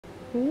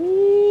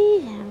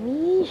Mischa,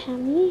 Mischa,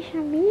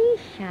 Mischa,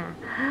 Mischa.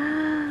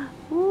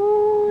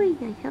 Oh,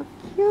 you're so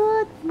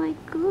cute. My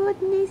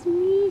goodness,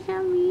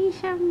 Mischa,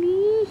 Mischa,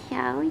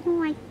 Mischa. Oh, you're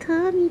my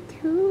tummy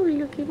too.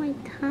 Look at my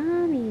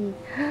tummy.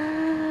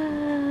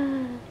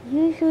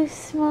 You're so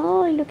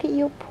small. Look at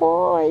your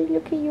paws.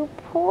 Look at your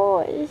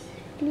paws.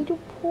 Little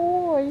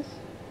paws.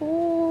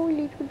 Oh,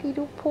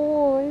 little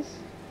paws.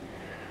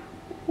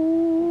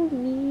 Oh,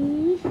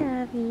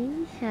 Mischa,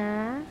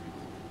 Mischa.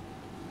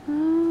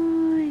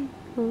 Ôi,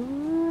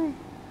 ôi.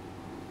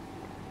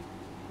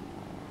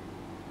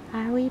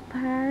 Are we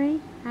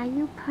purring? Are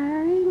you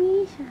purring,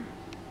 Mischa?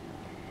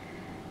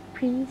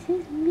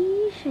 Princess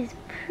Mischa's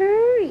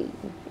purring.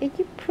 Is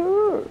you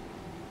purr?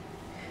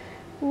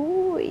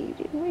 Oh, look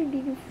at my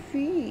little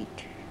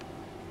feet.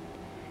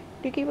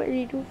 Look at my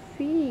little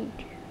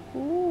feet.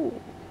 Oh,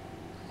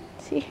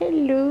 say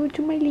hello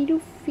to my little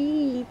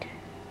feet.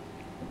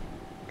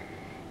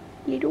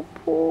 Little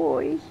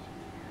paws.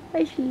 Are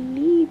you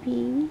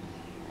sleeping?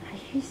 Are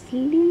you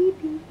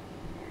sleeping?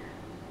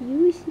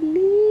 You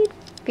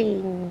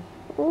sleeping?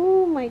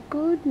 Oh my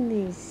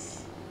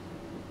goodness.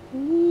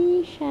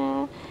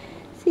 Mischa,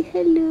 say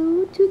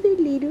hello to the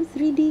little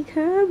 3D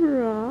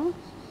camera.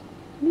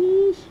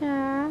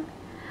 Mischa.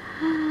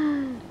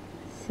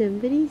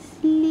 Somebody's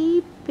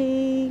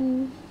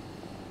sleeping.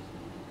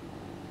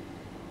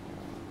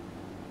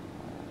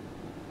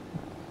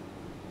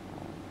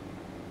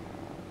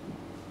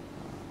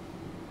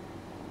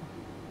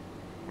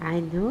 I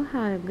know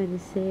how I'm gonna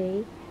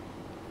say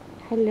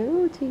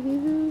hello to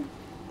you.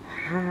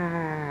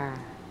 Ah,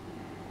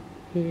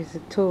 here's a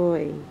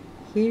toy.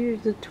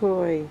 Here's a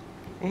toy.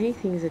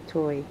 Anything's a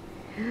toy.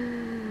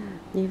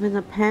 Even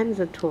a pen's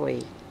a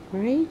toy,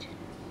 right?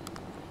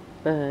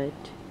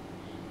 But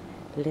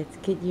let's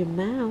get your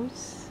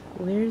mouse.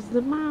 Where's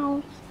the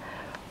mouse?